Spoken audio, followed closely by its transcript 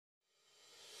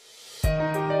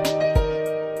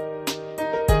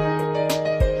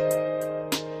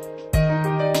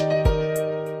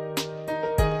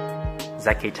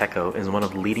ZKTeco is one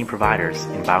of the leading providers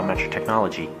in biometric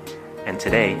technology, and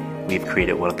today we've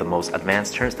created one of the most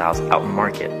advanced turnstiles out in the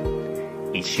market.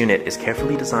 Each unit is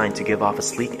carefully designed to give off a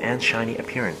sleek and shiny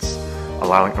appearance,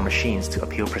 allowing our machines to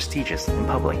appeal prestigious in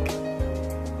public.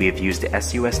 We have used the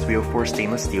SUS 304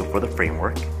 stainless steel for the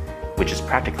framework, which is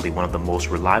practically one of the most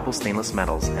reliable stainless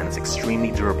metals and is extremely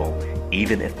durable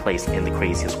even if placed in the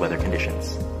craziest weather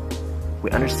conditions. We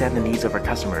understand the needs of our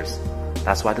customers.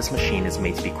 That's why this machine is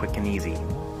made to be quick and easy.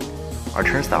 Our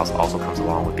turnstiles also comes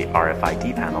along with the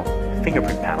RFID panel,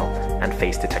 fingerprint panel, and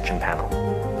face detection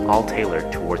panel, all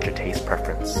tailored towards your taste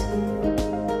preference.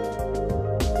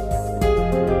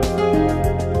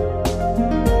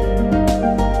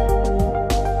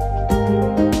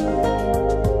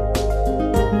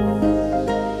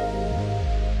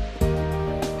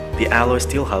 The alloy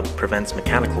steel hub prevents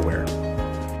mechanical wear.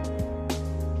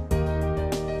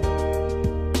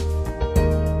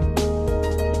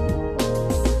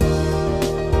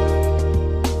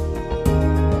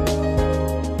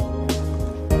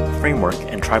 Framework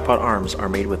and tripod arms are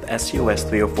made with SUS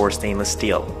 304 stainless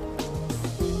steel.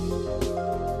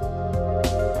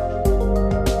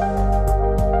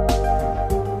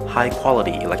 High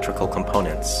quality electrical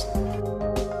components.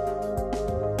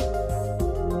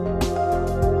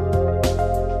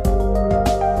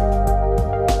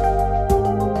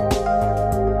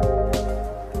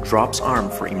 Drops arm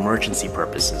for emergency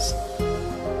purposes.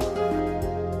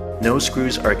 No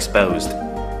screws are exposed.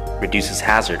 Reduces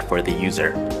hazard for the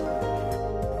user.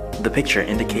 The picture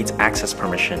indicates access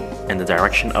permission and the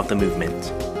direction of the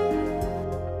movement.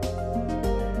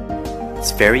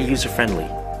 It's very user-friendly.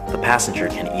 The passenger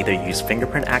can either use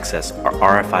fingerprint access or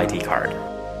RFID card.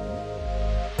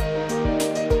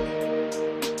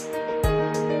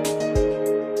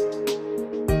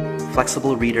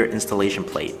 Flexible reader installation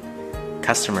plate.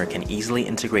 Customer can easily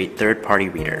integrate third-party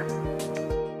reader.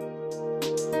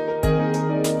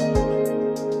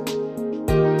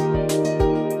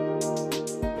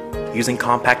 Using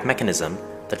compact mechanism,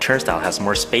 the turnstile has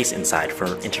more space inside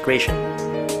for integration.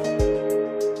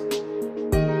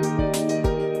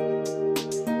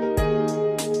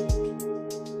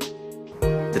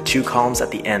 The two columns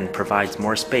at the end provides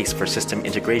more space for system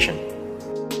integration.